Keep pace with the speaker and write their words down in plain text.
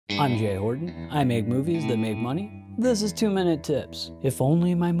I'm Jay Horton. I make movies that make money. This is 2-Minute Tips. If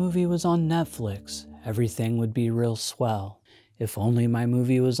only my movie was on Netflix, everything would be real swell. If only my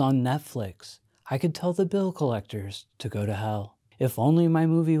movie was on Netflix, I could tell the bill collectors to go to hell. If only my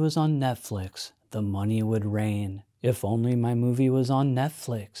movie was on Netflix, the money would rain. If only my movie was on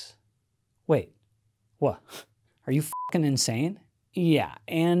Netflix. Wait, what? Are you fucking insane? Yeah,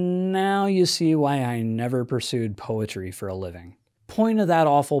 and now you see why I never pursued poetry for a living. Point of that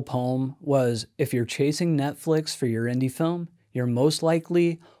awful poem was, if you're chasing Netflix for your indie film, you're most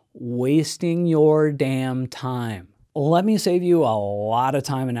likely wasting your damn time. Let me save you a lot of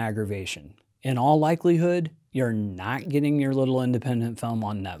time and aggravation. In all likelihood, you're not getting your little independent film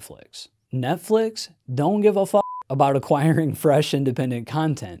on Netflix. Netflix don't give a fuck about acquiring fresh independent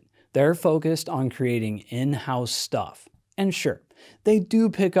content. They're focused on creating in-house stuff. And sure, they do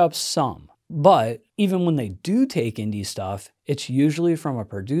pick up some. But even when they do take indie stuff, it's usually from a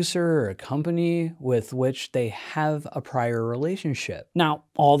producer or a company with which they have a prior relationship. Now,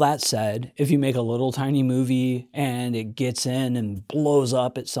 all that said, if you make a little tiny movie and it gets in and blows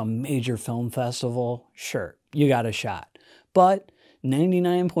up at some major film festival, sure, you got a shot. But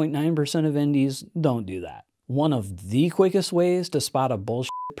 99.9% of indies don't do that. One of the quickest ways to spot a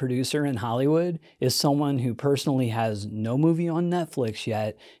bullshit producer in Hollywood is someone who personally has no movie on Netflix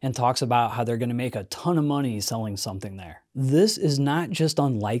yet and talks about how they're going to make a ton of money selling something there. This is not just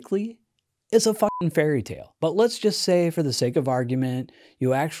unlikely, it's a fucking fairy tale. But let's just say, for the sake of argument,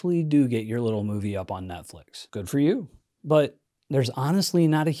 you actually do get your little movie up on Netflix. Good for you. But there's honestly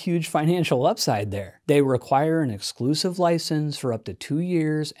not a huge financial upside there. They require an exclusive license for up to 2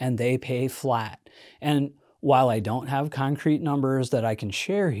 years and they pay flat. And while I don't have concrete numbers that I can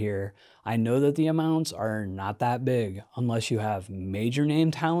share here, I know that the amounts are not that big unless you have major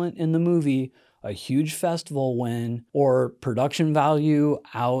name talent in the movie, a huge festival win, or production value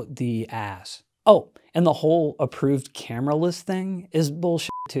out the ass. Oh, and the whole approved camera list thing is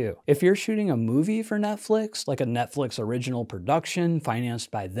bullshit too. If you're shooting a movie for Netflix, like a Netflix original production financed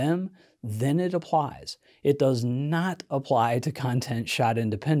by them, then it applies. It does not apply to content shot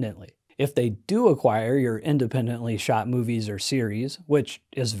independently. If they do acquire your independently shot movies or series, which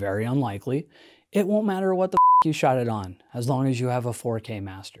is very unlikely, it won't matter what the f you shot it on, as long as you have a 4K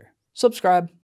master. Subscribe.